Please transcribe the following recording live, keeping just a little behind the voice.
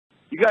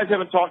guys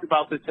haven't talked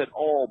about this at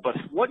all, but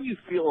what do you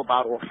feel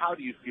about, or how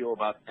do you feel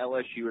about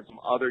LSU and some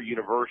other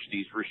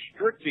universities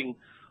restricting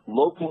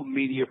local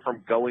media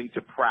from going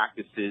to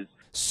practices?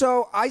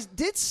 So I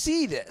did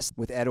see this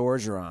with Ed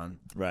Orgeron.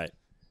 Right.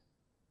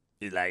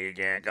 He's like, you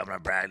can't come to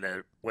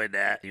practice with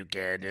that. You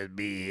can't just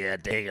be here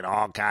taking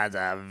all kinds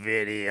of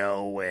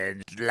video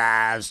and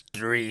live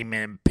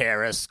streaming,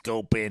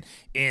 periscoping,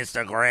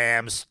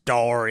 Instagram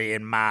story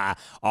in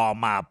all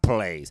my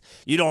plays.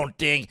 You don't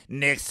think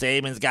Nick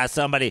Saban's got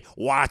somebody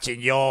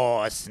watching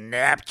your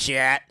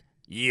Snapchat?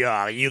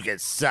 Yeah, you can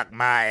suck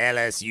my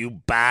LSU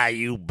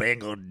Bayou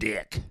Bengal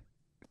dick.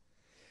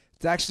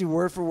 It's actually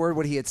word for word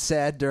what he had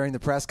said during the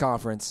press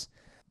conference.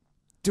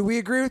 Do we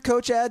agree with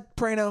Coach Ed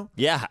Prano?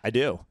 Yeah, I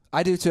do.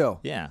 I do too.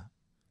 Yeah.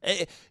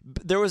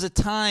 There was a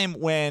time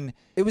when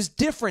it was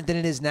different than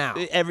it is now.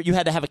 You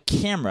had to have a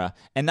camera,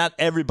 and not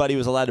everybody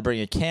was allowed to bring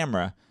a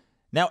camera.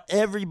 Now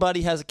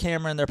everybody has a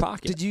camera in their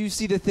pocket. Did you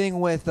see the thing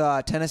with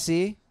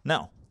Tennessee?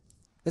 No.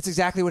 That's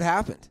exactly what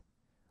happened.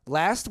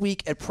 Last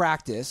week at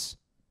practice,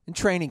 in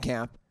training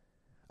camp,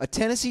 a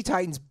Tennessee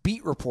Titans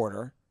beat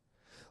reporter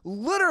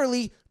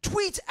literally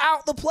tweets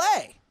out the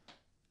play.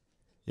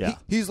 Yeah.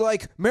 He's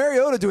like,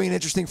 Mariota doing an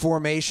interesting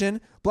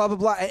formation, blah, blah,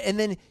 blah. And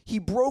then he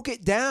broke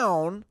it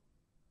down.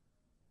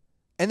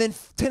 And then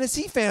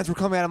Tennessee fans were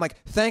coming at him like,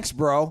 thanks,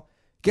 bro.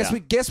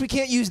 Guess we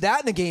can't use that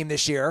in the game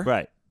this year.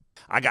 Right.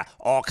 I got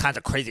all kinds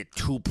of crazy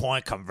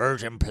 2-point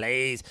conversion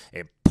plays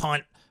and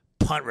punt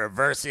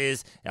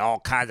reverses and all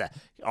kinds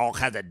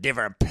of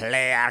different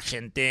play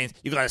action things.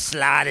 You're gonna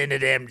slide into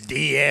them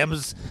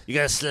DMs. You're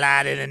gonna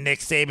slide into Nick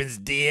Saban's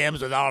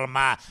DMs with all of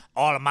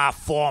my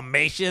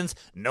formations.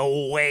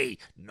 No way.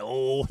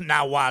 No,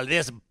 not while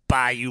this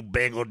Bayou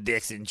Bengal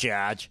dick's in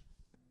charge.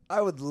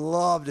 I would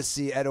love to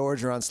see Ed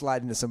Orgeron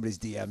slide into somebody's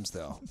DMs,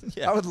 though.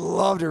 Yeah. I would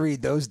love to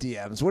read those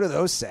DMs. What do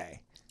those say?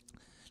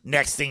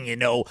 Next thing you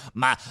know,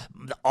 my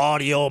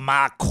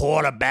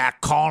quarterback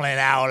calling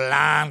out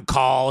line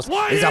calls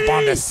is up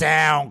on the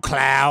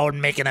SoundCloud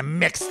making a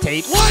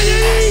mixtape. Why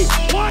did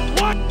he?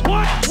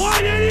 What?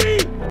 Why did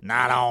he?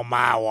 Not on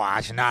my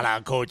watch, not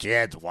on Coach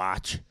Ed's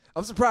watch.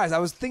 I'm surprised. I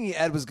was thinking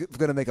Ed was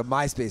going to make a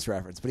MySpace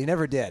reference, but he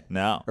never did.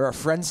 No. Or a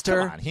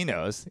Friendster. Come on, he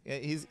knows.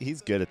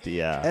 He's good at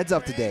the... Ed's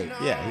up to date.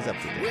 Yeah, he's up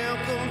to date.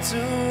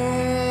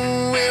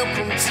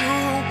 Welcome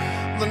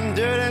to the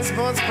Dirty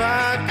Sports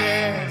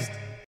Podcast.